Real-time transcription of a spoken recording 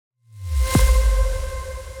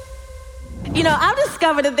You know, I've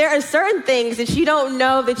discovered that there are certain things that you don't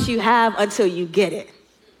know that you have until you get it.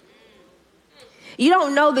 You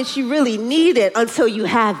don't know that you really need it until you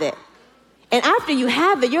have it. And after you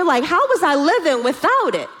have it, you're like, how was I living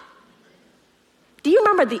without it? Do you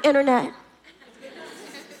remember the internet?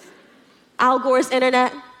 Al Gore's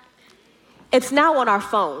internet? It's now on our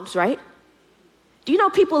phones, right? Do you know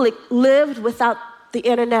people lived without the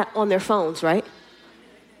internet on their phones, right?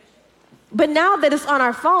 But now that it's on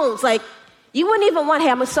our phones, like, you wouldn't even want, hey,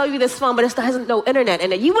 I'm gonna sell you this phone, but it has no internet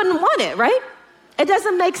in it. You wouldn't want it, right? It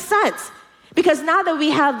doesn't make sense. Because now that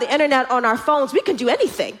we have the internet on our phones, we can do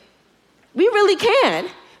anything. We really can.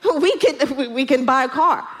 We can buy a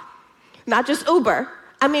car, not just Uber.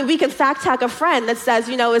 I mean, we can fact check a friend that says,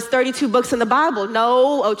 you know, it's 32 books in the Bible.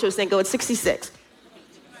 No, Ocho Cinco, it's 66.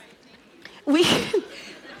 We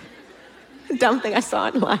dumb thing I saw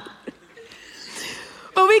online.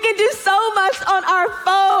 But we can do so much on our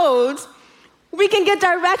phones. We can get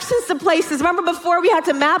directions to places. Remember before we had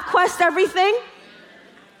to map quest everything?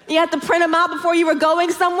 You had to print them out before you were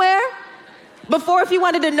going somewhere? Before, if you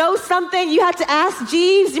wanted to know something, you had to ask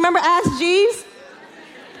Jeeves. You remember Ask Jeeves?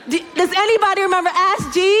 Does anybody remember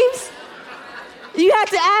Ask Jeeves? You had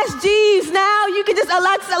to ask Jeeves. Now you can just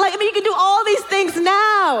Alexa, you can do all these things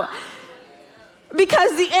now.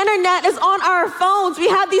 Because the internet is on our phones. We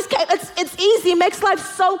have these, it's easy, it makes life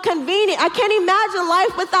so convenient. I can't imagine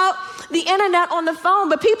life without the internet on the phone,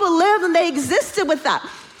 but people lived and they existed with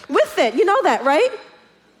it. You know that, right?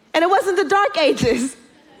 And it wasn't the dark ages.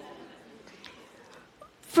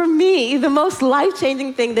 For me, the most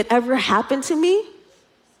life-changing thing that ever happened to me,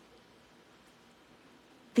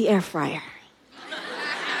 the air fryer.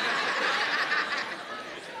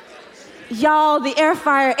 Y'all, the air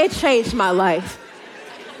fryer, it changed my life.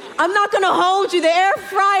 I'm not gonna hold you. The air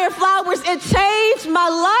fryer flowers, it changed my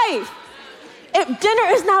life. Dinner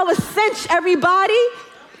is now a cinch, everybody.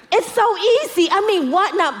 It's so easy. I mean,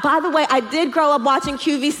 what? Now, by the way, I did grow up watching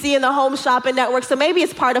QVC and the Home Shopping Network, so maybe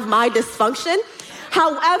it's part of my dysfunction.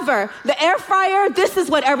 However, the air fryer, this is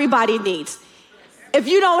what everybody needs. If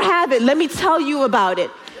you don't have it, let me tell you about it.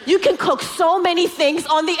 You can cook so many things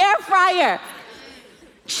on the air fryer.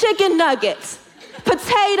 Chicken nuggets,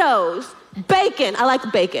 potatoes, bacon. I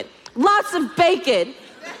like bacon. Lots of bacon,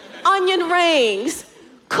 onion rings,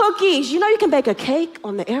 cookies. You know you can bake a cake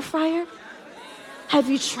on the air fryer? Have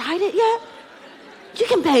you tried it yet? You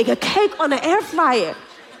can bake a cake on the air fryer.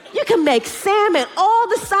 You can make salmon, all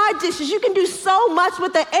the side dishes. You can do so much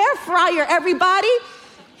with the air fryer, everybody.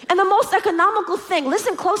 And the most economical thing,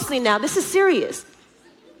 listen closely now, this is serious.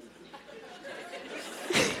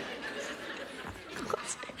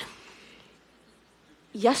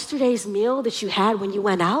 Yesterday's meal that you had when you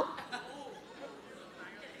went out,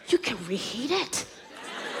 you can reheat it.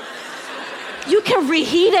 You can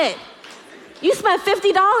reheat it. You spent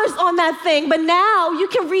 $50 on that thing, but now you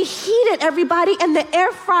can reheat it, everybody, in the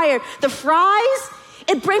air fryer. The fries,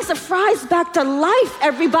 it brings the fries back to life,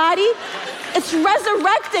 everybody. It's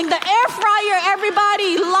resurrecting the air fryer,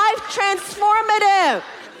 everybody. Life transformative.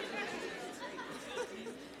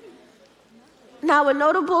 Now, a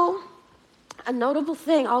notable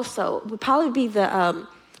thing also would probably be the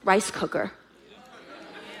rice cooker.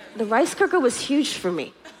 The rice cooker was huge for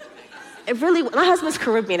me. It really, my husband's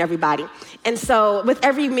Caribbean, everybody. And so with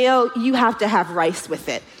every meal, you have to have rice with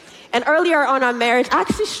it. And earlier on our marriage, I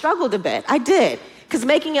actually struggled a bit. I did. Because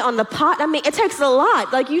making it on the pot, I mean, it takes a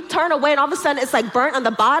lot. Like you turn away and all of a sudden it's like burnt on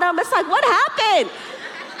the bottom. It's like, what happened?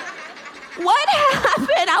 What happened?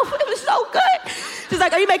 It was so good. She's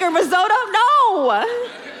like, are you making risotto? No,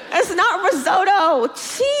 it's not risotto.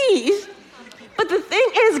 Cheese. But the thing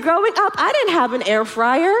is, growing up, I didn't have an air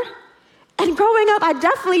fryer. And growing up, I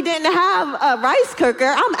definitely didn't have a rice cooker.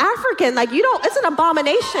 I'm African. Like, it's an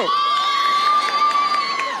abomination.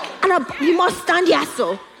 And you must stand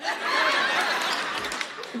yasso.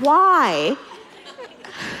 Why?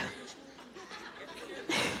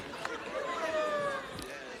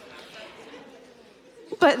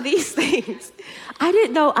 But these things, I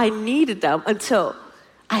didn't know I needed them until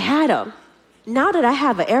I had them. Now that I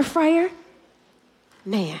have an air fryer,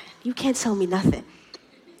 man, you can't tell me nothing.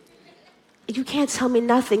 You can't tell me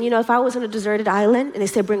nothing. If I was on a deserted island and they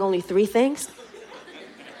said bring only 3 things,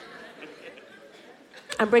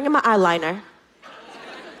 I'm bringing my eyeliner,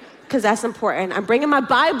 because that's important. I'm bringing my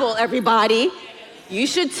Bible, everybody. You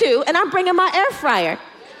should too. And I'm bringing my air fryer.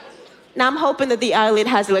 Now, I'm hoping that the island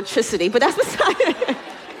has electricity, but that's beside it.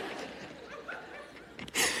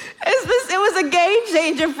 It was a game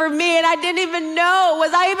changer for me, and I didn't even know.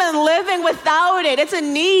 Was I even living without it? It's a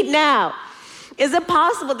need now. Is it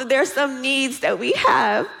possible that there's some needs that we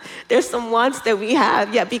have, there's some wants that we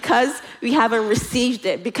have, yet because we haven't received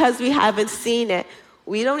it, because we haven't seen it,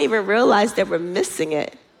 we don't even realize that we're missing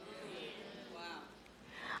it?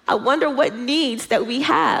 I wonder what needs that we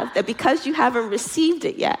have that because you haven't received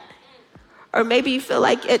it yet, or maybe you feel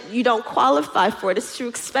like you don't qualify for it, it's too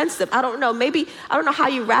expensive. I don't know. Maybe, I don't know how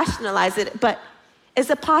you rationalize it, but is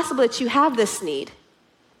it possible that you have this need?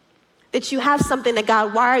 That you have something that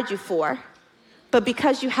God wired you for, but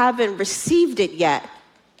because you haven't received it yet,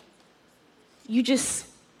 you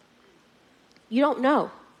don't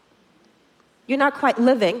know. You're not quite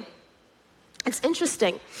living. It's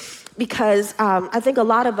interesting because I think a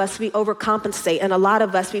lot of us, we overcompensate, and a lot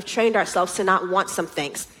of us, we've trained ourselves to not want some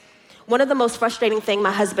things. One of the most frustrating things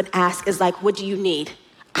my husband asks is like, what do you need?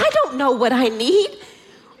 I don't know what I need.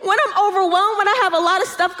 When I'm overwhelmed, when I have a lot of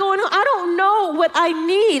stuff going on, I don't know what I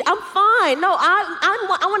need. I'm fine. No,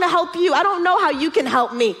 I want to help you. I don't know how you can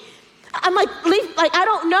help me. I'm like, I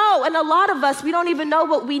don't know. And a lot of us, we don't even know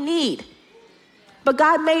what we need. But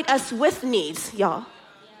God made us with needs, y'all.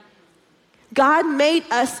 God made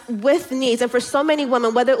us with needs. And for so many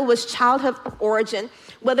women, whether it was childhood origin,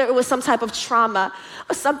 whether it was some type of trauma,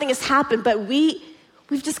 or something has happened, but we've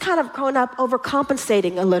just kind of grown up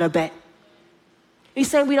overcompensating a little bit. We're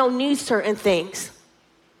saying we don't need certain things.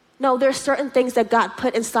 No, there are certain things that God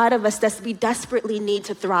put inside of us that we desperately need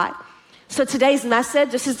to thrive. So today's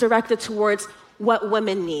message, this is directed towards what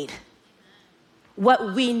women need.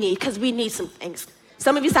 What we need, because we need some things.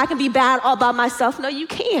 Some of you say, I can be bad all by myself. No, you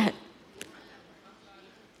can't.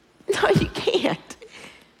 No, you can't.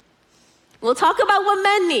 We'll talk about what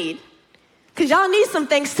men need, because y'all need some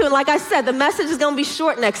things too. And like I said, the message is going to be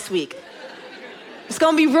short next week. It's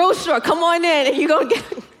going to be real short. Come on in and you're going to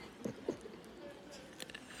get...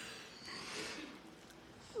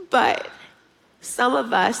 But some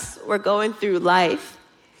of us, we're going through life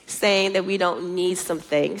saying that we don't need some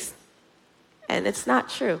things. And it's not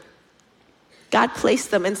true. God placed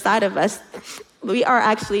them inside of us. We are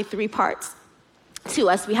actually three parts to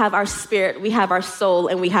us. We have our spirit, we have our soul,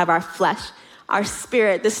 and we have our flesh. Our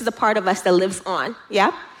spirit, this is the part of us that lives on,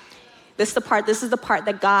 yeah? This is the part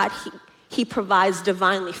that God, He provides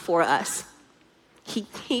divinely for us.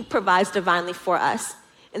 He provides divinely for us.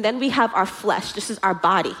 And then we have our flesh. This is our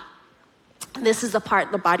body. This is the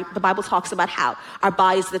part, the Bible talks about how our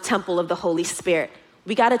body is the temple of the Holy Spirit.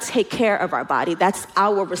 We got to take care of our body. That's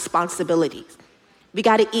our responsibility. We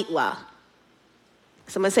got to eat well.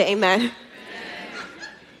 Someone say amen.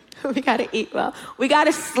 We got to eat well. We got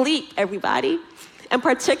to sleep, everybody. And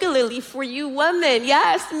particularly for you women,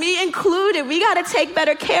 yes, me included, we got to take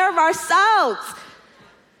better care of ourselves.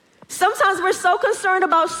 Sometimes we're so concerned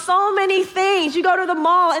about so many things. You go to the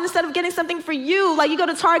mall, and instead of getting something for you, like you go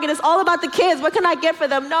to Target, it's all about the kids. What can I get for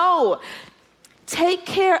them? No. Take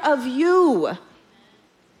care of you.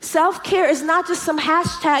 Self-care is not just some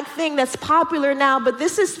hashtag thing that's popular now, but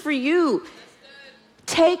this is for you.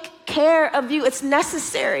 Take care of you. It's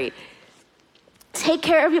necessary. Take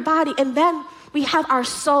care of your body. And then we have our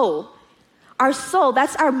soul. Our soul,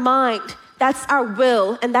 that's our mind, that's our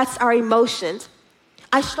will, and that's our emotions.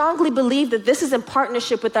 I strongly believe that this is in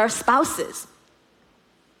partnership with our spouses.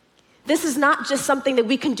 This is not just something that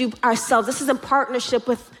we can do ourselves. This is in partnership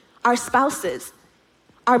with our spouses,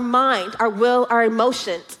 our mind, our will, our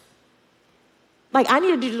emotions. Like, I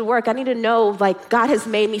need to do the work. I need to know, like, God has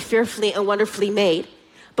made me fearfully and wonderfully made.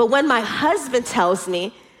 But when my husband tells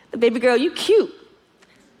me, baby girl, you cute.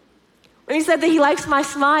 When he said that he likes my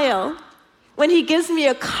smile, when he gives me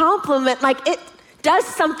a compliment, like, it does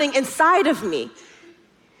something inside of me.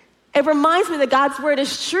 It reminds me that God's word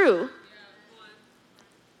is true.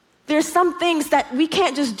 There's some things that we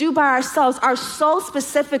can't just do by ourselves. Our soul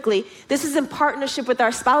specifically, this is in partnership with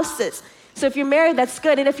our spouses. So if you're married, that's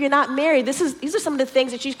good. And if you're not married, these are some of the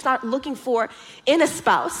things that you start looking for in a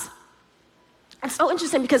spouse. It's so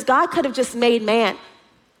interesting because God could have just made man,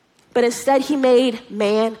 but instead he made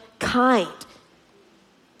mankind.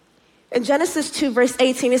 In Genesis 2, verse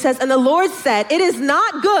 18, it says, "And the Lord said, it is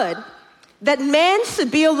not good that man should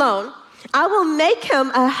be alone. I will make him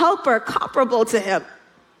a helper comparable to him."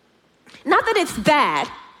 Not that it's bad.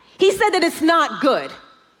 He said that it's not good.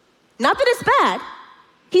 Not that it's bad.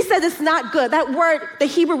 He said it's not good. That word, the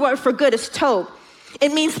Hebrew word for good is tov.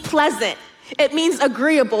 It means pleasant. It means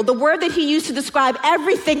agreeable. The word that he used to describe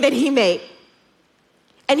everything that he made.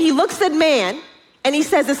 And he looks at man and he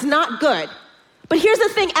says it's not good. But here's the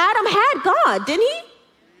thing, Adam had God, didn't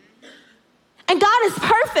he? And God is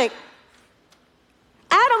perfect.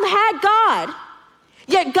 Adam had God.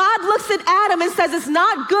 Yet God looks at Adam and says it's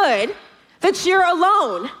not good that you're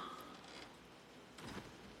alone.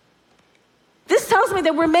 tells me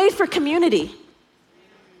that we're made for community.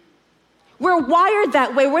 We're wired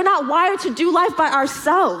that way. We're not wired to do life by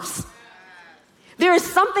ourselves. There is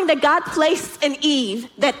something that God placed in Eve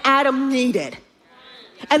that Adam needed.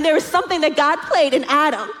 And there is something that God played in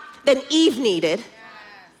Adam that Eve needed.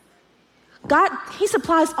 God, he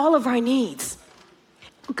supplies all of our needs.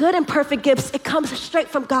 Good and perfect gifts, it comes straight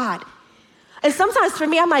from God. And sometimes for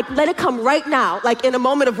me, I'm like, let it come right now. Like in a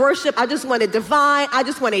moment of worship, I just want it divine. I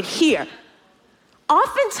just want it here.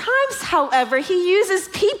 Oftentimes, however, he uses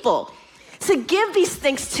people to give these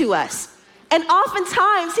things to us. And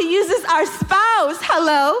oftentimes, he uses our spouse,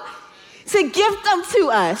 to give them to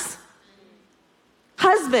us.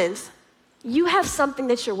 Husbands, you have something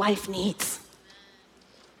that your wife needs.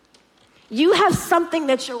 You have something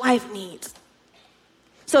that your wife needs.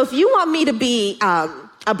 So if you want me to be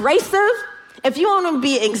abrasive, if you want to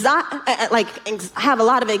be have a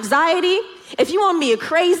lot of anxiety, if you want me to be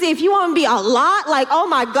crazy, if you want me to be a lot, like, oh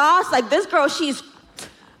my gosh, like this girl,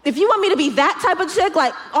 if you want me to be that type of chick,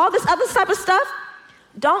 like all this other type of stuff,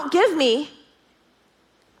 don't give me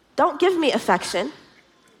affection.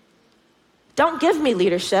 Don't give me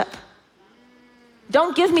leadership.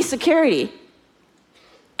 Don't give me security.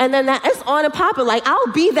 And then that is on and popping, like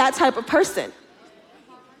I'll be that type of person.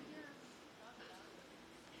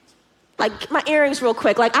 Like my earrings real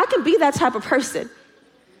quick, like I can be that type of person.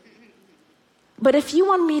 But if you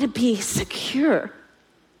want me to be secure,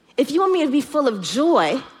 if you want me to be full of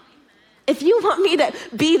joy, if you want me to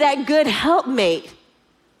be that good helpmate,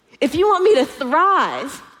 if you want me to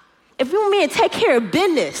thrive, if you want me to take care of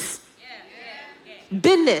business,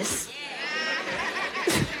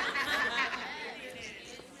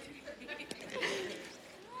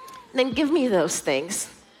 then give me those things.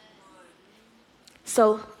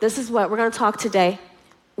 So this is what we're going to talk today,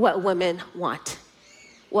 what women want,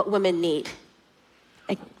 what women need.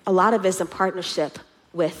 A lot of it is in partnership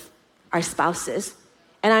with our spouses.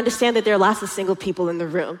 And I understand that there are lots of single people in the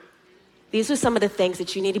room. These are some of the things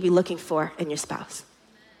that you need to be looking for in your spouse.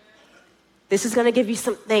 This is going to give you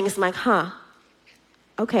some things like,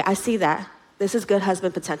 okay, I see that. This is good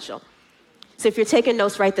husband potential. So if you're taking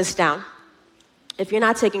notes, write this down. If you're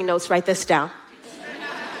not taking notes, write this down.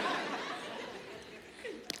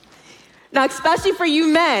 Now, especially for you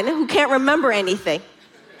men who can't remember anything.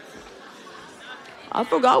 I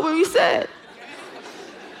forgot what we said.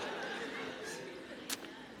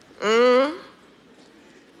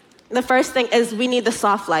 The first thing is we need the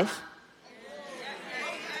soft life.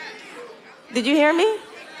 Did you hear me?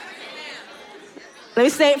 Let me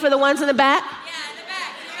say it for the ones in the back.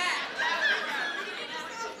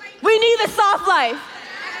 We need the soft life.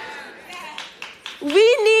 We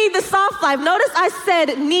need the soft life. Notice I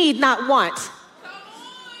said need, not want.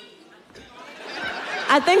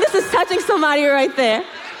 I think this is touching somebody right there.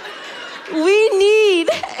 We need,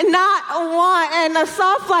 not want. And a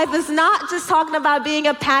soft life is not just talking about being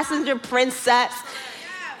a passenger princess.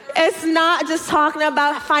 It's not just talking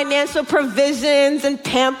about financial provisions and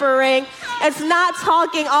pampering. It's not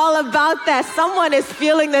talking all about that. Someone is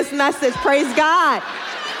feeling this message. Praise God.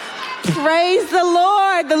 Praise the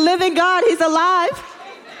Lord, the living God. He's alive.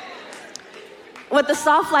 With the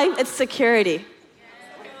soft life, it's security.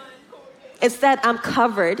 It's that I'm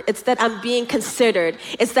covered. It's that I'm being considered.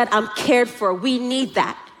 It's that I'm cared for. We need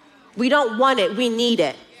that. We don't want it. We need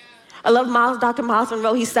it. I love Dr. Miles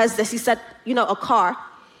Monroe. He says this. He said, a car,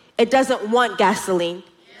 it doesn't want gasoline.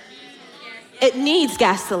 It needs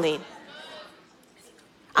gasoline.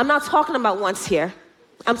 I'm not talking about wants here.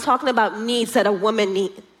 I'm talking about needs that a woman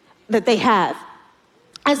needs, that they have.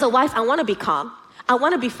 As a wife, I want to be calm. I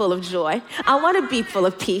want to be full of joy. I want to be full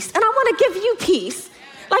of peace. And I want to give you peace.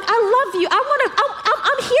 Like, I love you.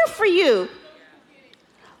 I'm here for you.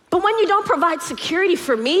 But when you don't provide security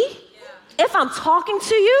for me, if I'm talking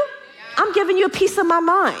to you, I'm giving you a piece of my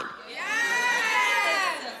mind.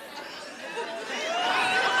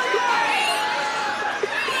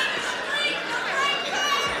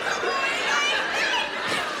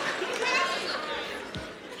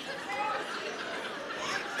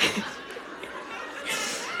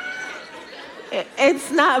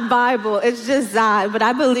 It's not Bible, it's just God. But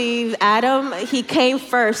I believe Adam, he came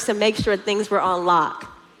first to make sure things were on lock.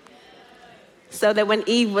 So that when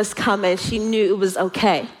Eve was coming, she knew it was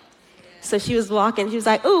okay. So she was walking, she was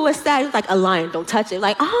like, ooh, what's that? He was like, a lion, don't touch it.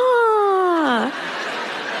 Like, okay.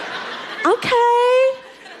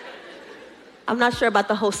 I'm not sure about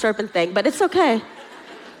the whole serpent thing, but it's okay.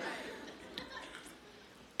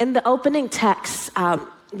 In the opening text,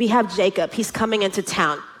 we have Jacob. He's coming into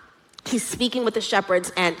town. He's speaking with the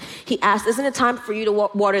shepherds, and he asked, isn't it time for you to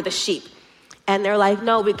water the sheep? And they're like,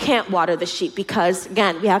 no, we can't water the sheep because,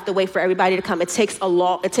 again, we have to wait for everybody to come. It takes a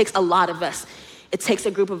lot of us. It takes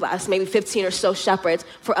a group of us, maybe 15 or so shepherds,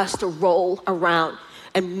 for us to roll around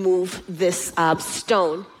and move this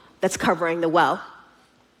stone that's covering the well.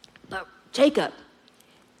 But Jacob,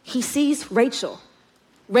 he sees Rachel.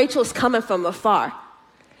 Rachel's coming from afar.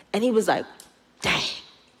 And he was like, dang.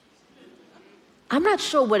 I'm not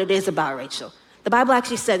sure what it is about Rachel. The Bible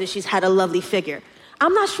actually said that she's had a lovely figure.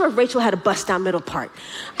 I'm not sure if Rachel had a bust down middle part.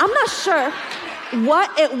 I'm not sure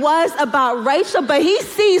what it was about Rachel, but he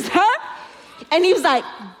sees her and he was like,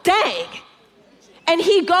 dang. And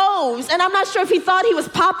he goes, and I'm not sure if he thought he was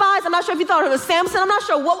Popeyes. I'm not sure if he thought it was Samson. I'm not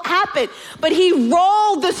sure what happened, but he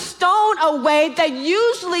rolled the stone away that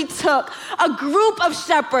usually took a group of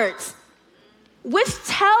shepherds, which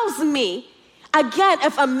tells me, again,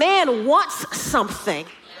 if a man wants something,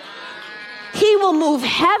 he will move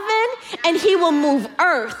heaven and he will move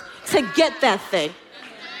earth to get that thing.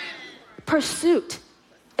 Pursuit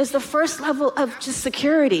is the first level of just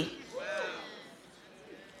security.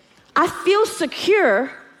 I feel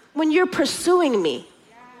secure when you're pursuing me.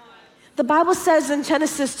 The Bible says in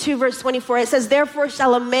Genesis 2, verse 24, it says, therefore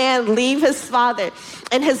shall a man leave his father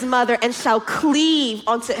and his mother and shall cleave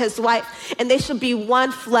unto his wife, and they shall be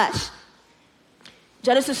one flesh.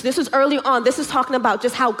 Genesis, this is early on. This is talking about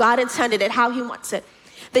just how God intended it, how he wants it.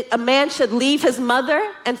 That a man should leave his mother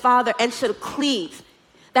and father and should cleave.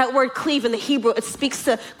 That word cleave in the Hebrew, it speaks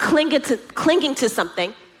to clinging to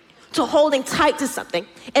something, to holding tight to something.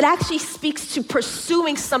 It actually speaks to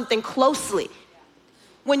pursuing something closely.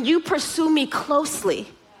 When you pursue me closely,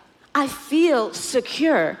 I feel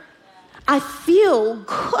secure. I feel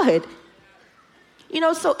good. You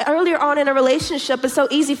know, so earlier on in a relationship, it's so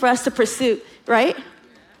easy for us to pursue, right?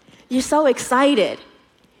 You're so excited.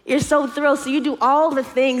 You're so thrilled. So you do all the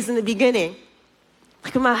things in the beginning.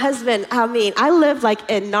 Like with my husband, I lived like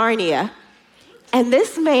in Narnia. And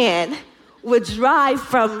this man would drive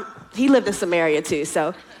from, he lived in Samaria too,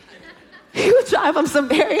 so he would drive from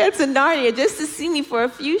Samaria to Narnia just to see me for a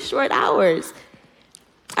few short hours.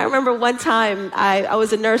 I remember one time, I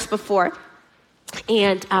was a nurse before,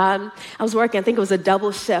 and I was working, I think it was a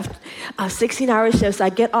double shift, a 16-hour shift, so I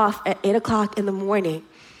get off at 8 o'clock in the morning,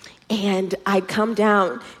 and I come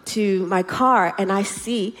down to my car, and I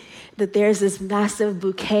see that there's this massive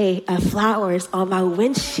bouquet of flowers on my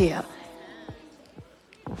windshield.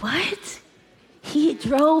 What? He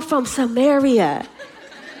drove from Samaria.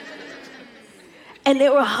 And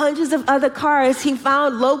there were hundreds of other cars he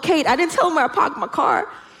found locate. I didn't tell him where I parked my car.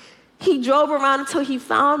 He drove around until he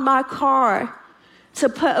found my car to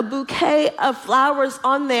put a bouquet of flowers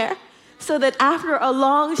on there so that after a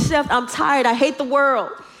long shift, I'm tired, I hate the world,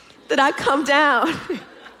 that I come down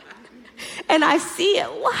and I see it.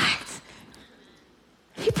 What?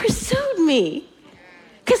 He pursued me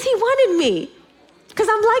because he wanted me, because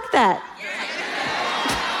I'm like that.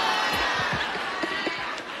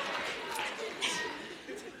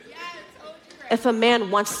 If a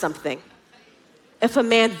man wants something, if a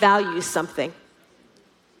man values something,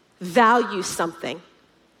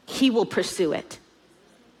 he will pursue it.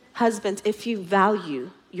 Husbands, if you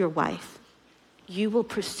value your wife, you will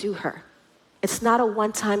pursue her. It's not a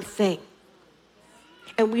one-time thing.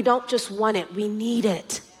 And we don't just want it, we need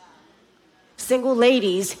it. Single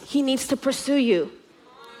ladies, he needs to pursue you.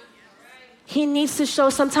 He needs to show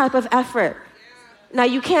some type of effort. Now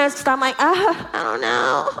you can't stop like, I don't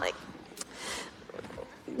know.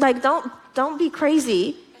 Like don't be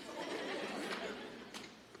crazy.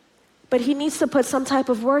 But he needs to put some type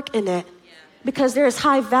of work in it because there is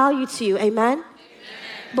high value to you, amen?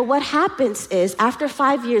 But what happens is after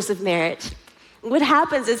 5 years of marriage, what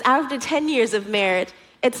happens is after 10 years of marriage,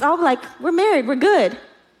 it's all like, we're married, we're good.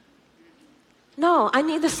 No, I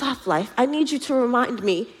need the soft life. I need you to remind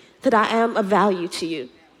me that I am of value to you.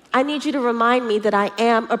 I need you to remind me that I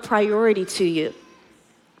am a priority to you.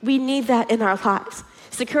 We need that in our lives.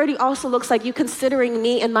 Security also looks like you considering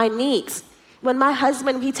me and my needs. When my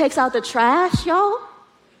husband, he takes out the trash, y'all,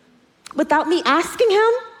 without me asking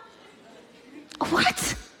him,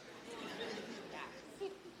 what?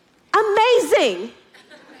 Amazing.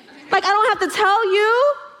 Like, I don't have to tell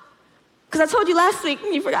you, because I told you last week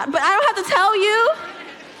and you forgot, but I don't have to tell you.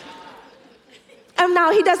 And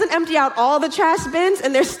now he doesn't empty out all the trash bins,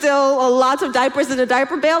 and there's still lots of diapers in the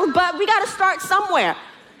diaper bale, but we got to start somewhere.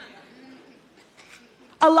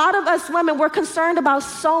 A lot of us women, we're concerned about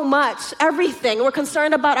so much, everything. We're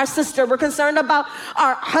concerned about our sister. We're concerned about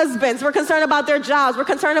our husbands. We're concerned about their jobs. We're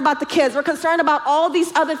concerned about the kids. We're concerned about all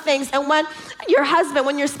these other things. And when your husband,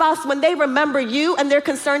 when your spouse, when they remember you and they're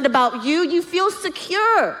concerned about you, you feel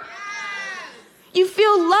secure. You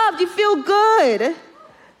feel loved, you feel good.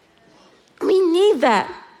 We need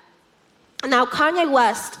that. Now, Kanye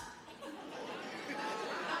West,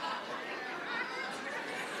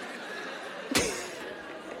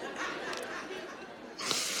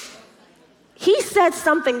 he said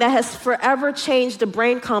something that has forever changed the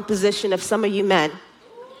brain composition of some of you men.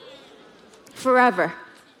 Forever.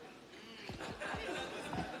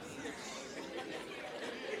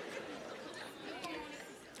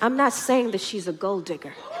 I'm not saying that she's a gold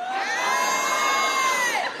digger,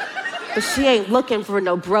 but she ain't looking for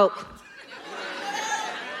no broke.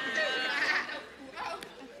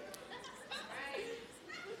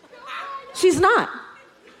 She's not.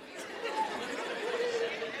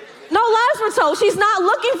 No lies were told. She's not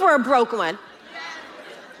looking for a broke one.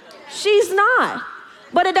 She's not.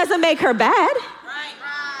 But it doesn't make her bad.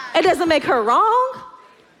 It doesn't make her wrong.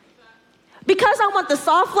 Because I want the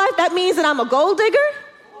soft life, that means that I'm a gold digger?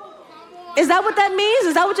 Is that what that means?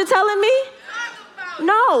 Is that what you're telling me?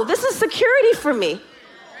 No, this is security for me.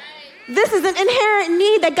 This is an inherent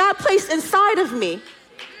need that God placed inside of me.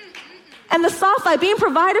 And the soft life, being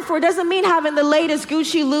provided for, doesn't mean having the latest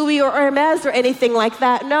Gucci, Louis, or Hermes, or anything like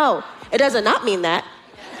that. No, it does not mean that.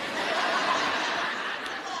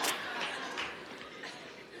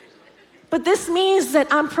 But this means that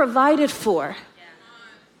I'm provided for.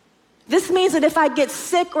 This means that if I get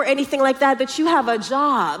sick or anything like that, that you have a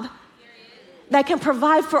job that can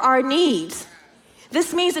provide for our needs.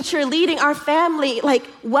 This means that you're leading our family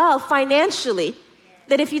well financially.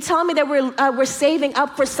 That if you tell me that we're saving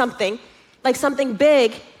up for something, like something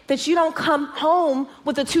big, that you don't come home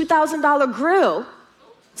with a $2,000 grill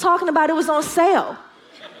talking about it was on sale.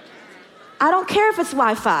 I don't care if it's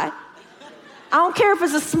Wi-Fi. I don't care if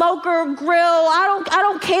it's a smoker grill. I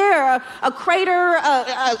don't care. A crater,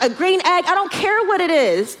 a green egg. I don't care what it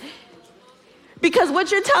is. Because what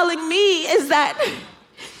you're telling me is that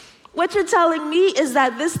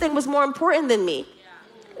this thing was more important than me,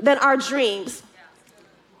 than our dreams.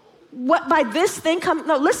 What by this thing come?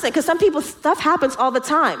 No, listen, because some people, stuff happens all the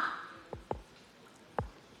time.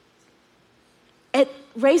 It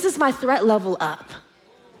raises my threat level up.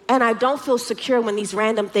 And I don't feel secure when these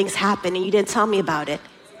random things happen and you didn't tell me about it.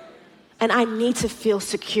 And I need to feel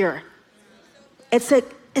secure. It's an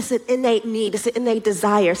innate need, it's an innate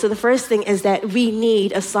desire. So the first thing is that we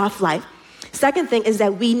need a soft life. Second thing is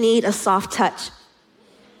that we need a soft touch.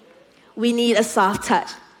 We need a soft touch.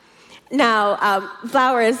 Now,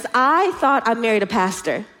 Flowers, I thought I married a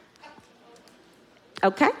pastor.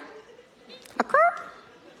 Okay?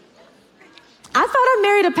 I thought I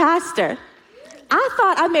married a pastor. I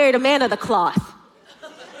thought I married a man of the cloth.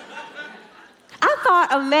 I thought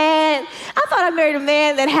I married a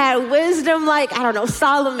man that had wisdom like,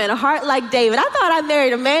 Solomon, a heart like David. I thought I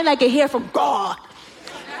married a man that could hear from God.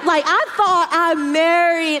 I thought I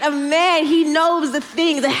married a man, he knows the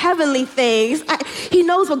things, the heavenly things. He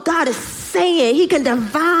knows what God is saying. He can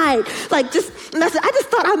divide. I just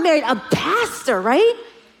thought I married a pastor, right?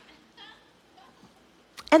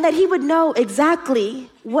 And that he would know exactly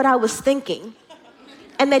what I was thinking.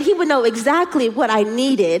 And that he would know exactly what I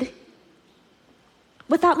needed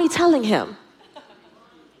without me telling him.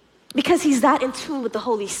 Because he's that in tune with the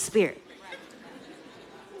Holy Spirit.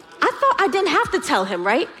 I thought I didn't have to tell him,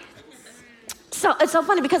 right? So it's so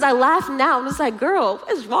funny because I laugh now and it's like, girl,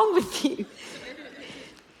 what is wrong with you?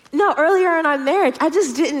 No, earlier in our marriage, I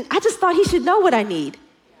just thought he should know what I need.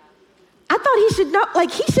 I thought he should know,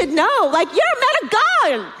 he should know, you're a man of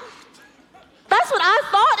God. That's what I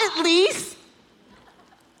thought at least.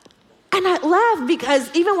 And I laughed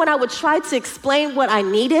because even when I would try to explain what I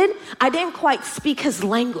needed, I didn't quite speak his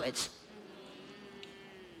language.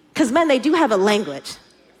 Because men, they do have a language.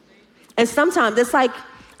 And sometimes it's like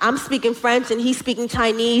I'm speaking French and he's speaking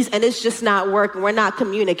Chinese and it's just not working. We're not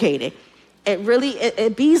communicating.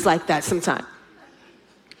 It bees like that sometimes.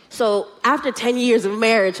 So after 10 years of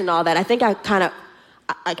marriage and all that, I think I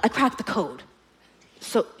cracked the code.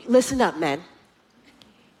 So listen up, men.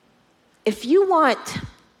 If you want,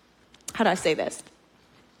 how do I say this?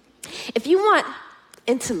 If you want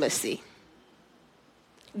intimacy,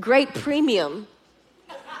 great premium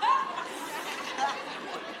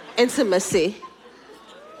intimacy,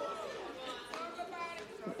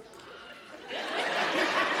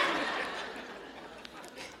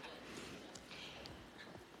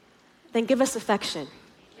 then give us affection.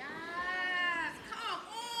 Yes, come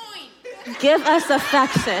on. Give us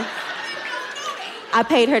affection. I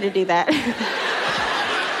paid her to do that.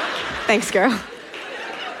 Thanks, girl.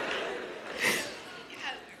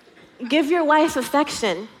 Give your wife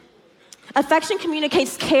affection. Affection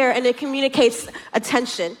communicates care and it communicates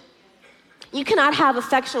attention. You cannot have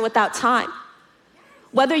affection without time.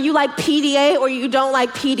 Whether you like PDA or you don't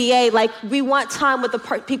like PDA, like we want time with the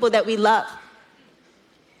people that we love.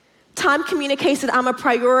 Time communicates that I'm a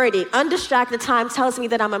priority. Undistracted time tells me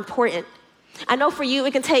that I'm important. I know for you,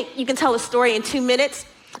 you can tell a story in 2 minutes,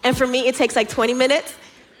 and for me, it takes like 20 minutes.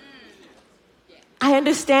 I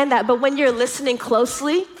understand that, but when you're listening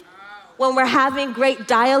closely, when we're having great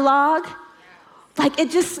dialogue, like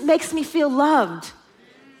it just makes me feel loved.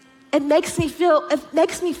 It makes me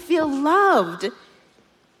feel loved.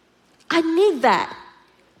 I need that.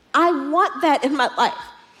 I want that in my life.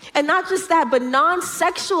 And not just that, but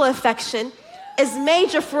non-sexual affection is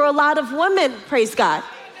major for a lot of women, praise God.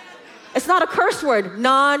 It's not a curse word,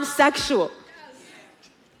 non-sexual.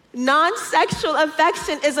 Non-sexual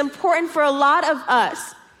affection is important for a lot of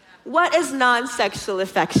us. What is non-sexual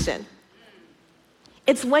affection?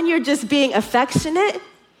 It's when you're just being affectionate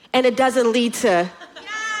and it doesn't lead to,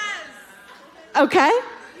 okay?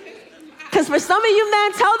 Because for some of you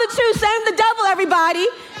men, tell the truth, shame the devil, everybody.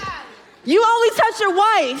 You only touch your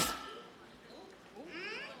wife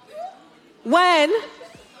when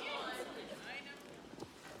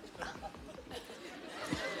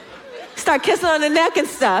start kissing on the neck and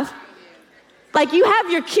stuff. Like you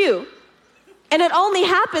have your cue. And it only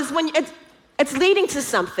happens when it's leading to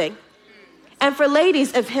something. And for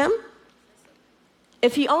ladies, if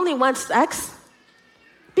he only wants sex,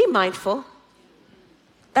 be mindful.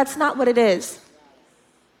 That's not what it is.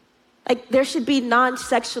 Like there should be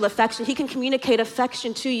non-sexual affection. He can communicate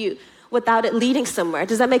affection to you without it leading somewhere.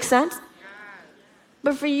 Does that make sense?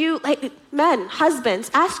 But for you, like men, husbands,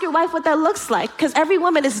 ask your wife what that looks like, because every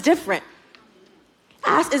woman is different.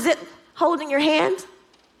 Ask, is it holding your hand?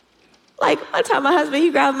 Like one time my husband, he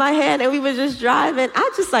grabbed my hand and we were just driving.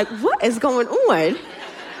 I just like, what is going on?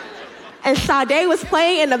 And Sade was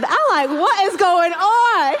playing in the, I'm like, what is going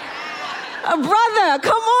on? Brother,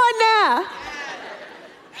 come on now.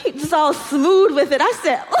 He just all smooth with it. I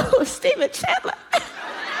said, oh, Stephen Chandler.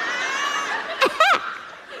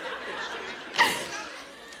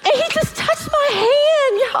 And he just touched my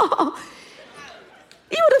hand, y'all.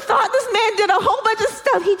 You would have thought this man did a whole bunch of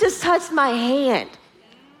stuff. He just touched my hand.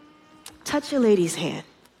 Touch your lady's hand.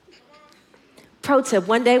 Pro tip,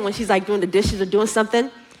 one day when she's like doing the dishes or doing something,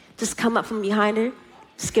 just come up from behind her,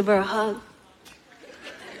 just give her a hug.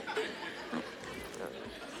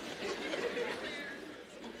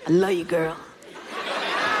 I love you, girl.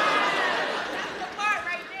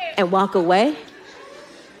 And walk away.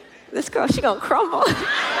 This girl, she gonna crumble.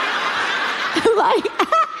 I'm like,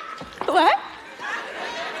 what?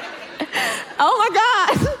 Oh my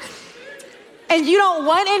God. And you don't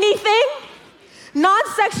want anything?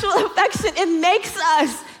 Non-sexual affection, it makes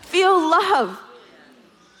us feel love.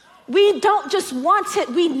 We don't just want it,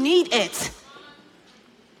 we need it.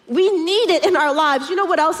 We need it in our lives. You know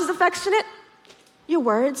what else is affectionate? Your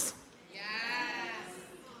words. Yes.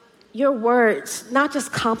 Your words, not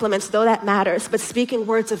just compliments, though that matters, but speaking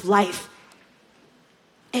words of life.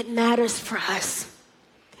 It matters for us.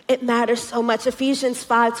 It matters so much. Ephesians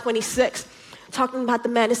 5:26, talking about the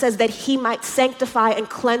man, it says that he might sanctify and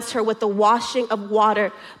cleanse her with the washing of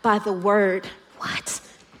water by the word. What?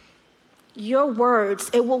 Your words,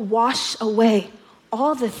 it will wash away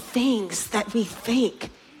all the things that we think,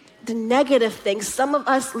 the negative things. Some of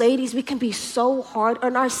us ladies, we can be so hard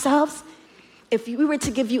on ourselves. If we were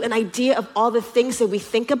to give you an idea of all the things that we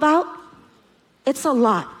think about, it's a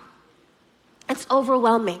lot. It's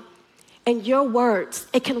overwhelming. And your words,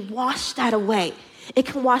 it can wash that away. It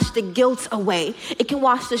can wash the guilt away. It can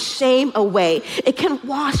wash the shame away. It can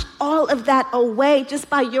wash all of that away just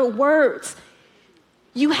by your words.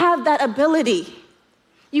 You have that ability.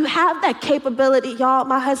 You have that capability. Y'all,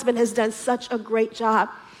 my husband has done such a great job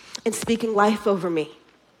in speaking life over me.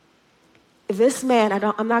 This man,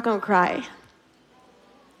 I'm not gonna cry.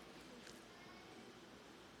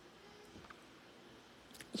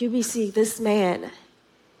 UBC, this man,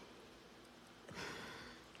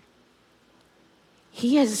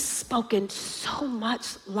 he has spoken so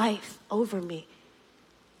much life over me.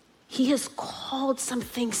 He has called some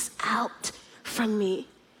things out from me,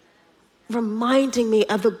 reminding me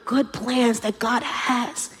of the good plans that God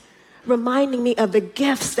has, reminding me of the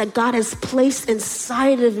gifts that God has placed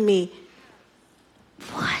inside of me.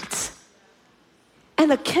 What? And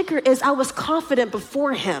the kicker is I was confident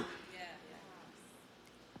before him.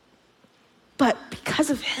 But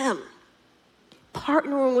because of him,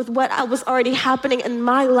 partnering with what was already happening in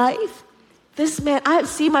my life, this man, I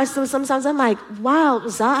see myself sometimes, I'm like, wow,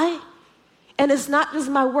 Zai? And it's not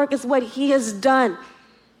just my work, it's what he has done.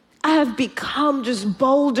 I have become just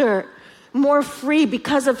bolder, more free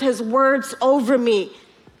because of his words over me.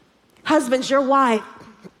 Husbands, your wife,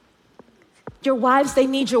 Your wives, they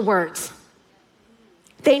need your words.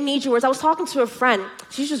 They need your words. I was talking to a friend.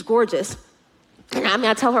 She's just gorgeous. And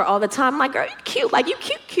I tell her all the time, I'm like, girl, you cute. Like, you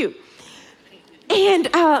cute. And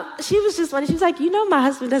she was just funny. She was like, my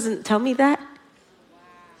husband doesn't tell me that.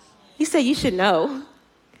 He said, you should know.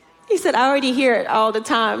 He said, I already hear it all the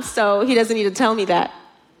time, so he doesn't need to tell me that.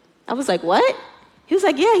 I was like, what? He was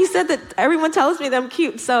like, yeah, he said that everyone tells me that I'm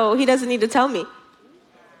cute, so he doesn't need to tell me.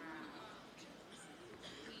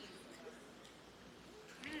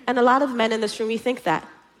 And a lot of men in this room, we think that.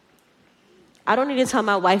 I don't need to tell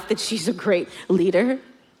my wife that she's a great leader.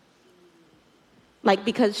 Like,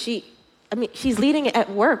 because she's leading at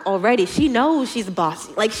work already. She knows she's a boss.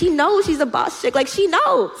 Like, she knows she's a boss chick. Like, she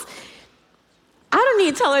knows. I don't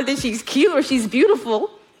need to tell her that she's cute or she's beautiful.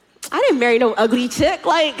 I didn't marry no ugly chick.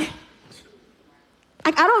 Like,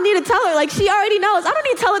 I don't need to tell her. Like, she already knows. I don't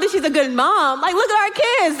need to tell her that she's a good mom. Like, look at our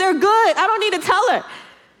kids. They're good. I don't need to tell her.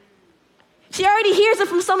 She already hears it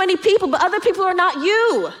from so many people, but other people are not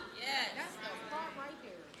you.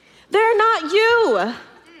 They're not you.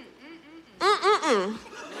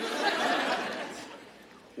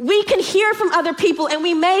 We can hear from other people, and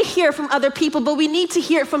we may hear from other people, but we need to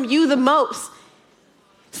hear from you the most.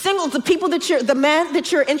 Singles, the man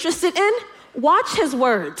that you're interested in, watch his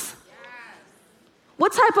words.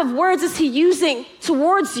 What type of words is he using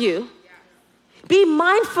towards you? Be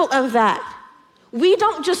mindful of that. We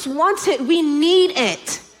don't just want it, we need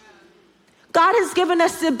it. God has given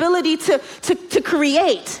us the ability to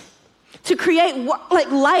create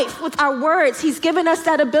like life with our words. He's given us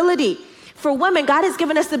that ability. For women, God has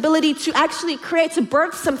given us the ability to actually create, to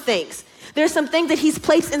birth some things. There's some things that he's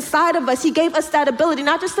placed inside of us. He gave us that ability,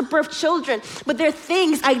 not just to birth children, but there are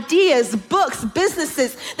things, ideas, books,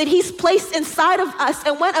 businesses that he's placed inside of us.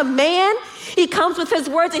 And when a man, he comes with his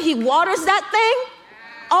words and he waters that thing,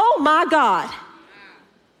 oh my God.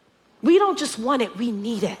 We don't just want it, we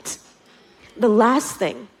need it. The last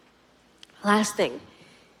thing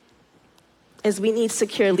is we need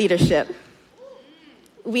secure leadership.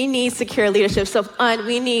 We need secure leadership. So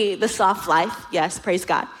we need the soft life. Yes, praise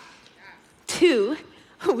God. 2,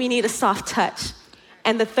 we need a soft touch.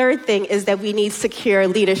 And the third thing is that we need secure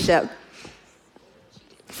leadership.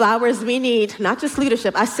 Flowers, we need not just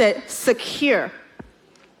leadership. I said secure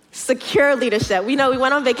leadership. We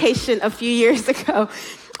went on vacation a few years ago,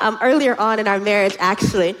 earlier on in our marriage,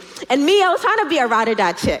 actually. And I was trying to be a ride or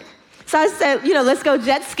die chick. So I said, let's go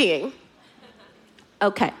jet skiing.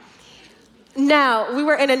 Okay. Now, we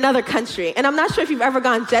were in another country, and I'm not sure if you've ever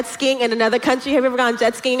gone jet skiing in another country. Have you ever gone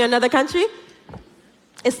jet skiing in another country?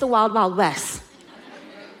 It's the Wild Wild West.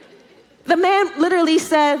 The man literally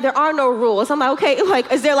said, there are no rules. I'm like, okay,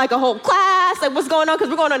 is there a whole class? What's going on? Because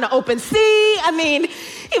we're going on the open sea.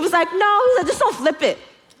 He was like, no. He said, just don't flip it.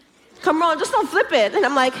 Come on, just don't flip it. And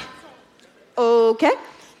I'm like, okay.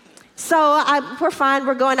 So we're fine.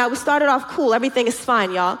 We're going out. We started off cool. Everything is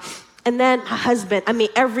fine, y'all. And then my husband,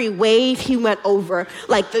 every wave he went over,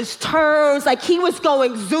 those turns, he was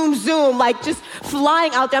going zoom, just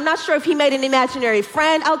flying out there. I'm not sure if he made an imaginary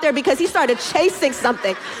friend out there because he started chasing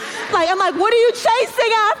something. I'm like, what are you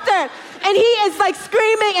chasing after? And he is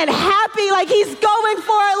screaming and happy, he's going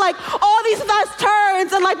for it, all these fast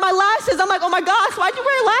turns and my lashes. I'm like, oh my gosh, why'd you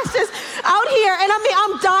wear lashes out here? And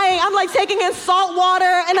I'm dying. I'm taking in salt water.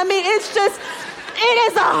 And it's just,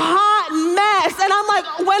 it is a hot mess. And I'm like,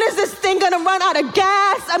 when is this thing gonna run out of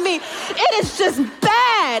gas? It is just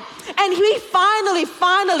bad. And he finally,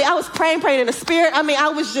 I was praying in the spirit. I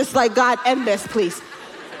was just like, God, end this, please.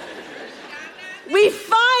 We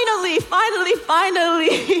finally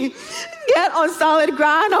get on solid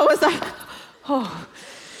ground. I was like, oh,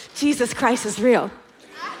 Jesus Christ is real.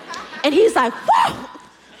 And he's like, whoa,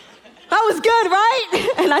 that was good,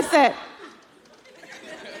 right? And I said,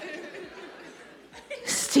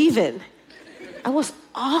 Stephen, I was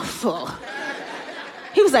awful.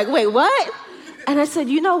 He was like, wait, what? And I said,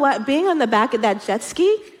 you know what? Being on the back of that jet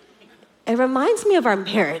ski, it reminds me of our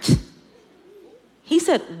marriage. He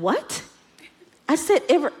said, what? I said,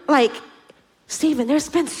 Stephen, there's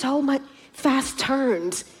been so much fast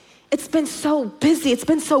turns. It's been so busy. It's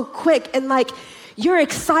been so quick. And you're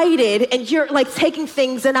excited and you're taking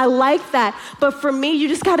things. And I like that. But for me, you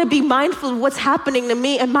just got to be mindful of what's happening to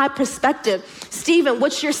me and my perspective. Stephen,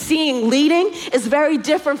 what you're seeing leading is very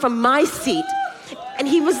different from my seat. And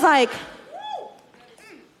he was like,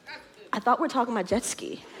 I thought we're talking about jet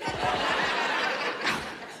ski.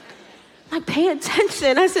 Pay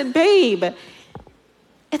attention. I said, babe,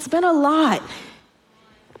 it's been a lot.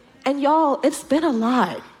 And y'all, it's been a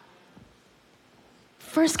lot.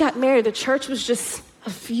 First got married, the church was just a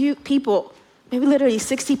few people, maybe literally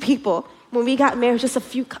 60 people. When we got married, just a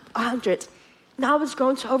few hundred. Now it's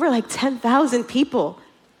grown to over like 10,000 people.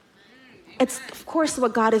 It's, of course,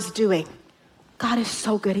 what God is doing. God is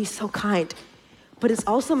so good. He's so kind. But it's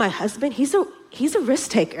also my husband. He's a risk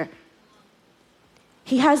taker.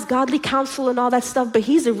 He has godly counsel and all that stuff, but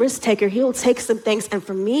he's a risk taker. He'll take some things. And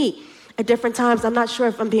for me, at different times, I'm not sure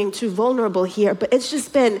if I'm being too vulnerable here, but it's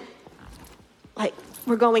just been like,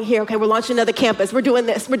 we're going here. Okay, we're launching another campus. We're doing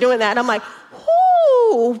this. We're doing that. And I'm like,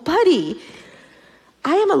 whoo, buddy.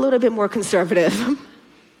 I am a little bit more conservative.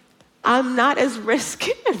 I'm not as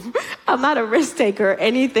I'm not a risk taker or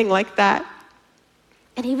anything like that.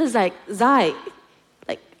 And he was like, Zai,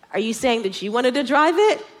 like, are you saying that you wanted to drive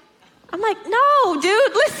it? I'm like, no,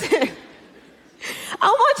 dude, listen. I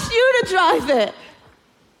want you to drive it.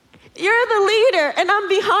 You're the leader, and I'm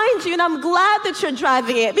behind you, and I'm glad that you're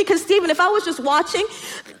driving it. Because, Stephen, if I was just watching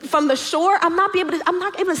from the shore, I'm not able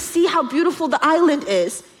to see how beautiful the island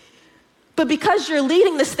is. But because you're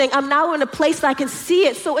leading this thing, I'm now in a place that I can see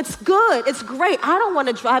it. So it's good. It's great. I don't want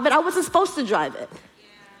to drive it. I wasn't supposed to drive it.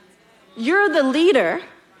 You're the leader,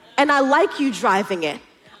 and I like you driving it.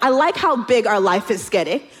 I like how big our life is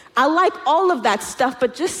getting. I like all of that stuff,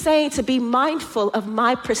 but just saying to be mindful of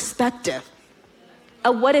my perspective,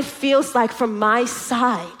 of what it feels like from my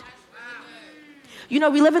side. You know,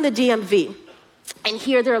 we live in the DMV, and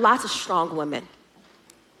here there are lots of strong women.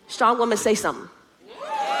 Strong women, say something.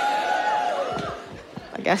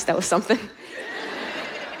 I guess that was something.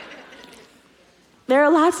 There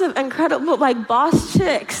are lots of incredible, like, boss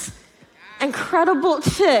chicks. Incredible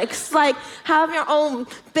chicks, like, have your own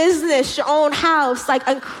business, your own house, like,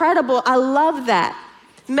 incredible. I love that.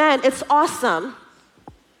 Man, it's awesome.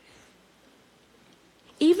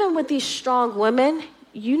 Even with these strong women,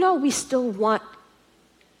 you know, we still want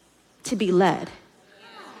to be led.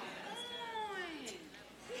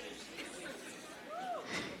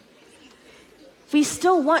 We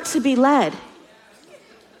still want to be led.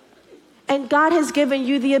 And God has given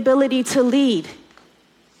you the ability to lead.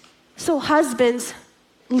 So husbands,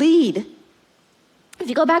 lead. If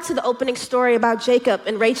you go back to the opening story about Jacob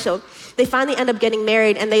and Rachel, they finally end up getting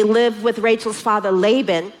married, and they live with Rachel's father,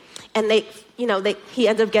 Laban, and he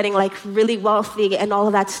ends up getting like really wealthy and all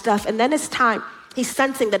of that stuff. And then it's time. He's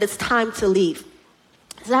sensing that it's time to leave.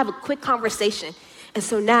 So they have a quick conversation. And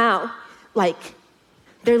so now, like,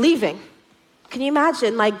 they're leaving. Can you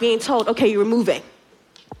imagine, like, being told, okay, you're moving?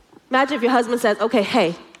 Imagine if your husband says, okay,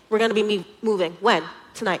 hey, we're going to be moving. When?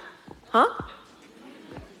 Tonight. Huh?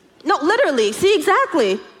 No, literally. See,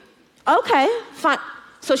 exactly. Okay, fine.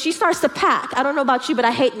 So she starts to pack. I don't know about you, but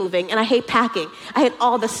I hate moving, and I hate packing. I hate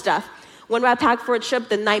all the stuff. When do I pack for a trip?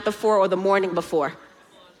 The night before or the morning before?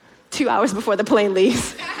 2 hours before the plane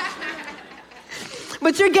leaves.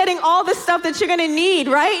 But you're getting all the stuff that you're going to need,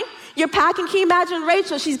 right? You're packing. Can you imagine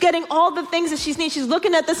Rachel? She's getting all the things that she needs. She's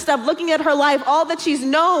looking at this stuff, looking at her life, all that she's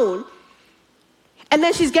known. And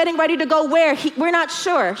then she's getting ready to go where? We're not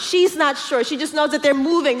sure. She's not sure. She just knows that they're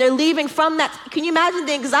moving. They're leaving from that. Can you imagine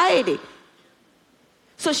the anxiety?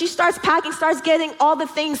 So she starts packing, starts getting all the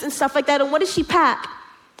things and stuff like that. And what does she pack?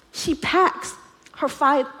 She packs her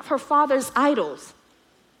father's idols,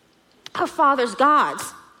 her father's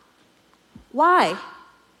gods. Why?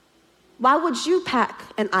 Why would you pack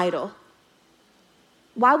an idol?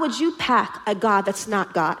 Why would you pack a God that's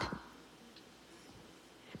not God?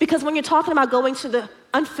 Because when you're talking about going to the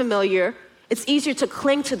unfamiliar, it's easier to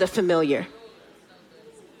cling to the familiar.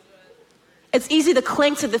 It's easy to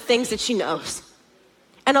cling to the things that she knows.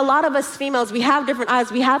 And a lot of us females, we have different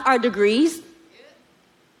eyes. We have our degrees.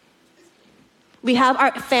 We have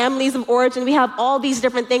our families of origin. We have all these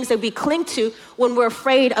different things that we cling to when we're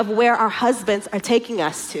afraid of where our husbands are taking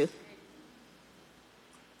us to.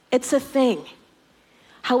 It's a thing.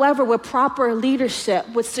 However, with proper leadership,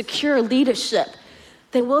 with secure leadership,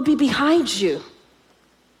 then we'll be behind you.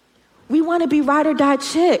 We want to be ride or die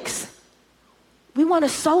chicks. We want a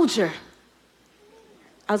soldier.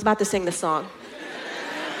 I was about to sing the song.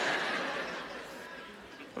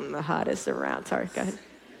 I'm the hottest around. Sorry, go ahead.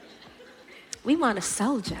 We want a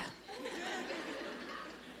soldier.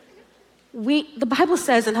 The Bible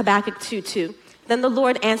says in Habakkuk 2:2, then the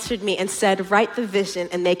Lord answered me and said, write the vision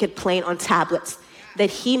and make it plain on tablets, that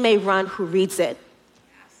he may run who reads it.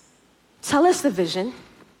 Tell us the vision.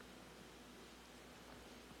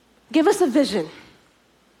 Give us a vision.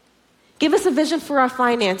 Give us a vision for our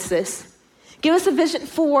finances. Give us a vision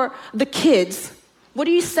for the kids. What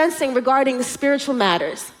are you sensing regarding the spiritual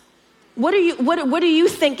matters? What are you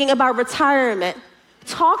thinking about retirement?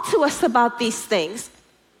 Talk to us about these things.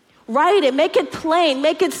 Write it, make it plain,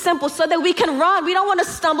 make it simple so that we can run. We don't want to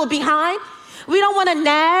stumble behind. We don't want to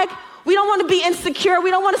nag. We don't want to be insecure. We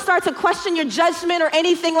don't want to start to question your judgment or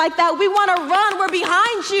anything like that. We want to run. We're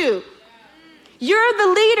behind you. You're the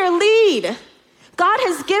leader. Lead. God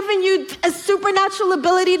has given you a supernatural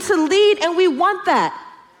ability to lead, and we want that.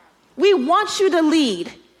 We want you to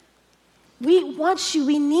lead. We want you.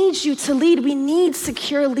 We need you to lead. We need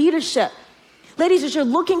secure leadership. Ladies, as you're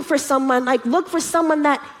looking for someone, look for someone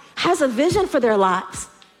that has a vision for their lives,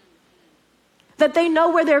 that they know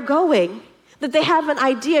where they're going, that they have an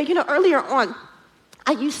idea. Earlier on,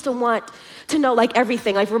 I used to want to know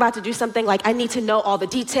everything. We're about to do something, I need to know all the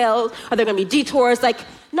details. Are there going to be detours?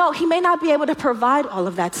 No, he may not be able to provide all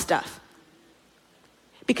of that stuff.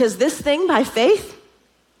 Because this thing by faith,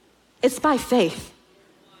 it's by faith.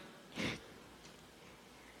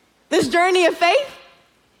 This journey of faith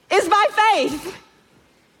is by faith.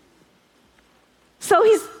 So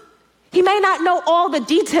he may not know all the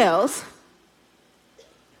details,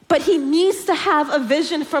 but he needs to have a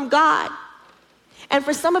vision from God. And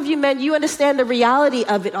for some of you men, you understand the reality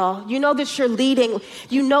of it all. You know that you're leading.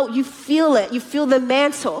 You feel it. You feel the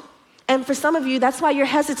mantle. And for some of you, that's why you're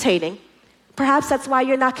hesitating. Perhaps that's why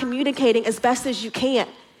you're not communicating as best as you can.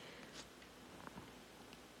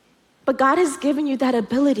 But God has given you that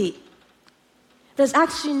ability. There's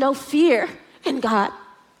actually no fear in God.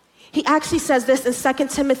 He actually says this in 2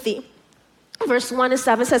 Timothy, verse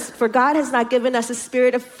 1-7 says, "For God has not given us a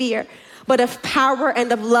spirit of fear, but of power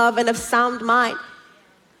and of love and of sound mind."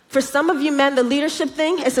 For some of you men, the leadership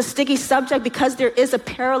thing is a sticky subject because there is a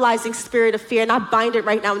paralyzing spirit of fear, and I bind it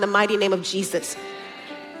right now in the mighty name of Jesus.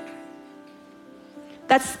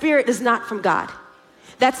 That spirit is not from God.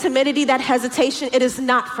 That timidity, that hesitation, it is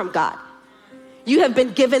not from God. You have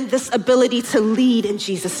been given this ability to lead in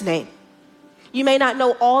Jesus' name. You may not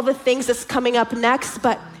know all the things that's coming up next,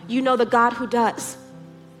 but you know the God who does.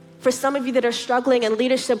 For some of you that are struggling in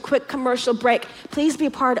leadership, quick commercial break, please be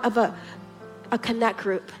part of a connect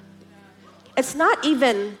group. It's not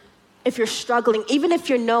even if you're struggling, even if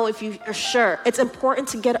if you are sure, it's important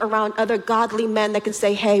to get around other godly men that can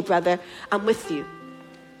say, "Hey, brother, I'm with you.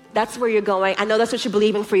 That's where you're going. I know that's what you're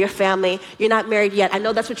believing for your family. You're not married yet. I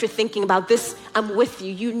know that's what you're thinking about. This, I'm with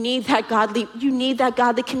you." You need that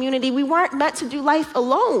godly community. We weren't meant to do life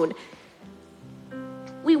alone.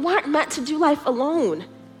 We weren't meant to do life alone.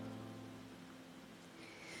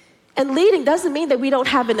 And leading doesn't mean that we don't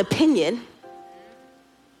have an opinion.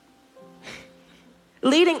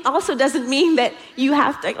 Leading also doesn't mean that you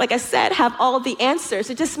have to, like I said, have all the answers.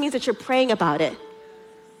 It just means that you're praying about it.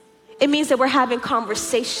 It means that we're having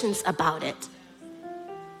conversations about it.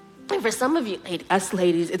 And for some of you, us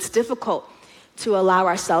ladies, it's difficult to allow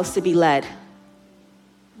ourselves to be led.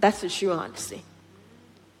 That's the true honesty.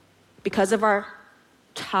 Because of our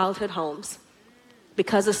childhood homes,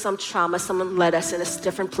 because of some trauma, someone led us in a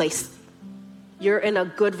different place. You're in a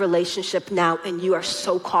good relationship now and you are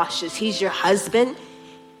so cautious. He's your husband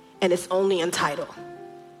and it's only in title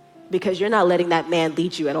because you're not letting that man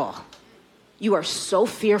lead you at all. You are so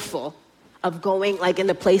fearful of going in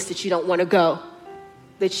the place that you don't want to go,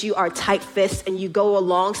 that you are tight-fisted and you go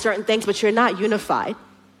along certain things, but you're not unified.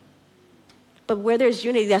 But where there's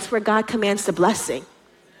unity, that's where God commands the blessing.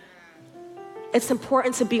 It's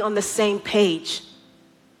important to be on the same page,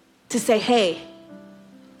 to say, "Hey,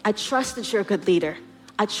 I trust that you're a good leader.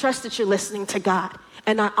 I trust that you're listening to God,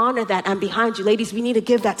 and I honor that. I'm behind you." Ladies, we need to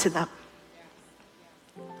give that to them.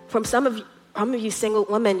 From some of you single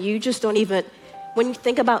women, you just don't even, when you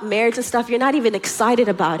think about marriage and stuff, you're not even excited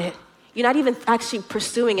about it. You're not even actually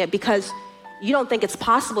pursuing it because you don't think it's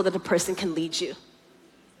possible that a person can lead you.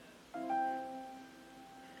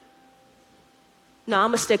 No,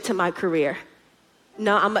 I'm gonna stick to my career.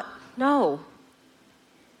 No.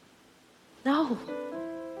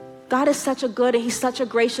 God is such a good and he's such a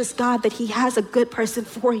gracious God that he has a good person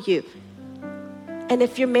for you. And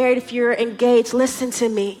if you're married, if you're engaged, listen to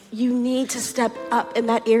me. You need to step up in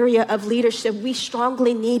that area of leadership. We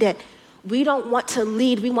strongly need it. We don't want to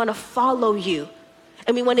lead. We want to follow you.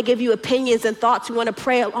 And we want to give you opinions and thoughts. We want to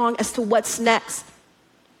pray along as to what's next.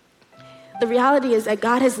 The reality is that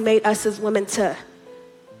God has made us as women to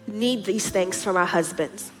need these things from our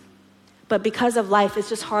husbands. But because of life, it's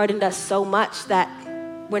just hardened us so much that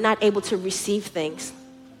we're not able to receive things.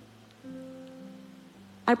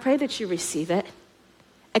 I pray that you receive it,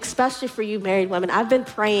 especially for you married women. I've been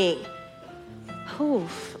praying,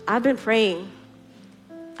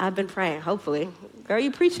 hopefully. Girl,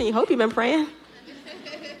 you preaching, you hope you've been praying.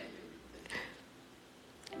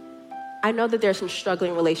 I know that there's some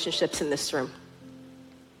struggling relationships in this room.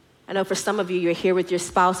 I know for some of you, you're here with your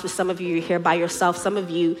spouse. For some of you, you're here by yourself. Some of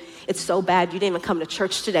you, it's so bad you didn't even come to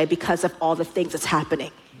church today because of all the things that's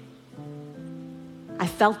happening. I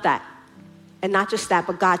felt that. And not just that,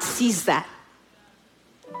 but God sees that.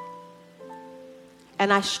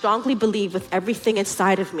 And I strongly believe with everything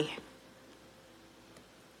inside of me,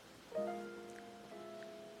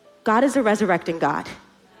 God is a resurrecting God.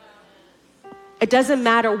 It doesn't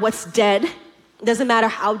matter what's dead. It doesn't matter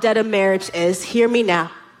how dead a marriage is. Hear me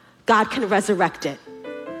now. God can resurrect it.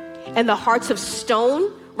 And the hearts of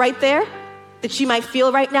stone right there that you might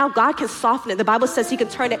feel right now, God can soften it. The Bible says he can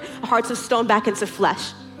turn it, hearts of stone back into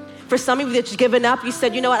flesh. For some of you that you've given up, you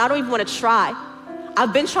said, you know what, I don't even want to try.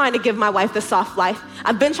 I've been trying to give my wife the soft life.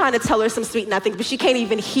 I've been trying to tell her some sweet nothings, but she can't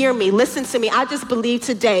even hear me. Listen to me. I just believe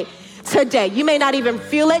today, you may not even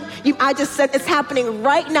feel it. I just said it's happening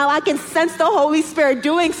right now. I can sense the Holy Spirit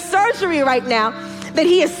doing surgery right now, that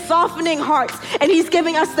he is softening hearts and he's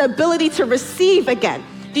giving us the ability to receive again.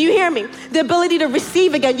 Do you hear me? The ability to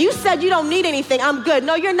receive again. You said you don't need anything. I'm good.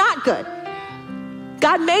 No, you're not good.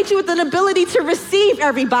 God made you with an ability to receive,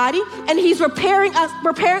 everybody, and he's repairing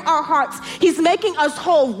our hearts. He's making us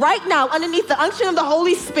whole right now underneath the unction of the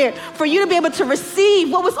Holy Spirit for you to be able to receive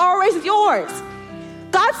what was always yours.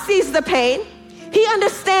 God sees the pain. He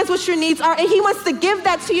understands what your needs are, and he wants to give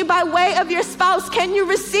that to you by way of your spouse. Can you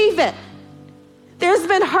receive it? There's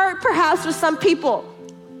been hurt perhaps for some people.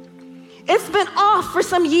 It's been off for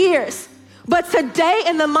some years. But today,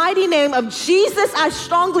 in the mighty name of Jesus, I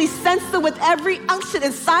strongly sense it with every unction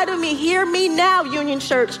inside of me. Hear me now, Union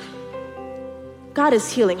Church. God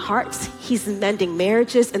is healing hearts. He's mending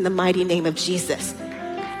marriages in the mighty name of Jesus.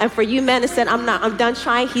 And for you men that said, I'm done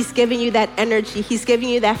trying, he's giving you that energy. He's giving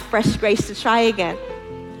you that fresh grace to try again.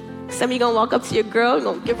 Some of you gonna walk up to your girl,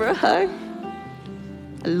 you're gonna give her a hug.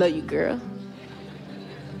 I love you, girl.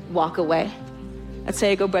 Walk away. I tell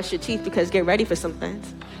you, go brush your teeth because get ready for some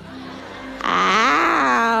things.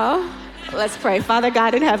 Ow. Let's pray. Father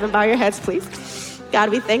God in heaven, bow your heads, please. God,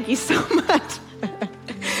 we thank you so much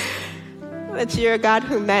that you're a God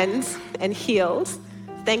who mends and heals.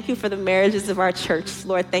 Thank you for the marriages of our church,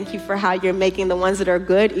 Lord. Thank you for how you're making the ones that are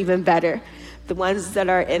good even better. The ones that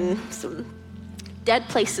are in some dead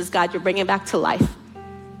places, God, you're bringing back to life.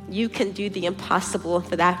 You can do the impossible.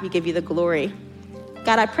 For that, we give you the glory.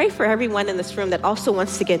 God, I pray for everyone in this room that also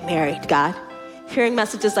wants to get married, God. Hearing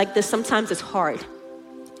messages like this sometimes is hard.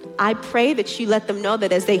 I pray that you let them know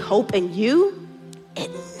that as they hope in you,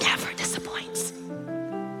 it never disappoints.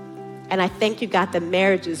 And I thank you, God, that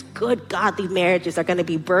marriages, good, godly marriages, are going to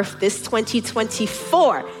be birthed this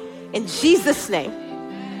 2024. In Jesus' name,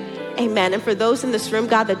 amen. And for those in this room,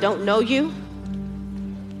 God, that don't know you,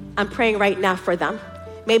 I'm praying right now for them.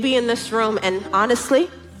 Maybe in this room, and honestly,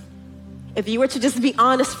 if you were to just be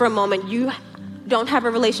honest for a moment, you don't have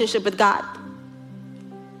a relationship with God.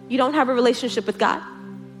 You don't have a relationship with God.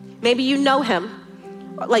 Maybe you know him,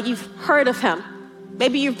 like you've heard of him.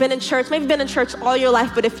 Maybe you've been in church, maybe been in church all your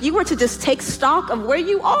life, but if you were to just take stock of where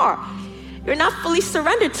you are, you're not fully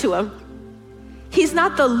surrendered to him. He's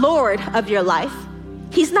not the Lord of your life.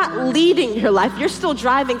 He's not leading your life. You're still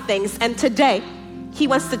driving things, and today, he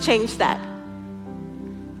wants to change that.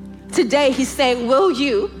 Today, he's saying, will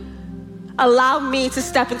you allow me to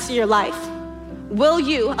step into your life? Will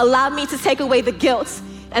you allow me to take away the guilt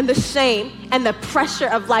and the shame and the pressure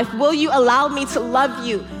of life? Will you allow me to love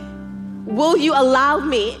you? Will you allow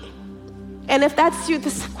me? And if that's you,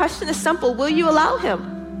 this question is simple. Will you allow him?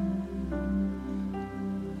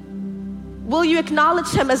 Will you acknowledge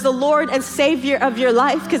him as the Lord and Savior of your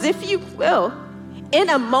life? Because if you will, in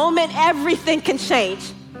a moment, everything can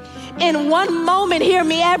change. In one moment, hear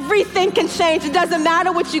me, everything can change. It doesn't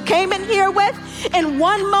matter what you came in here with. In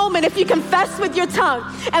one moment, if you confess with your tongue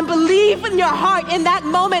and believe in your heart, in that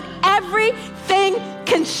moment, everything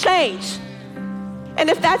can change. And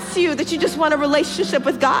if that's you, that you just want a relationship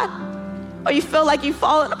with God, or you feel like you've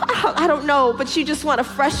fallen, I don't know, but you just want a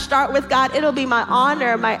fresh start with God, it'll be my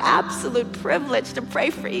honor, my absolute privilege to pray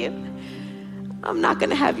for you. I'm not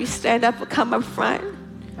gonna have you stand up or come up front,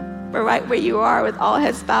 but right where you are with all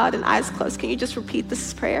heads bowed and eyes closed, can you just repeat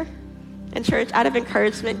this prayer? And church, out of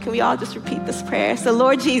encouragement, can we all just repeat this prayer? So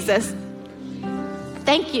Lord Jesus,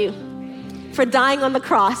 thank you for dying on the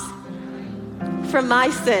cross for my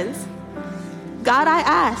sins. God, I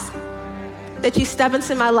ask that you step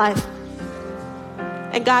into my life.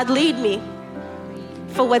 And God, lead me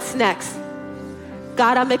for what's next.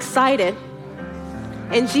 God, I'm excited.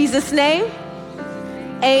 In Jesus' name,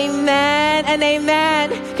 amen and amen.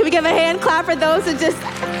 Can we give a hand clap for those who just,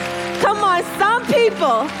 come on, some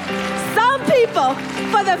people,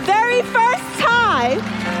 for the very first time,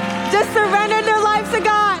 just surrendered their life to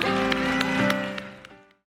God.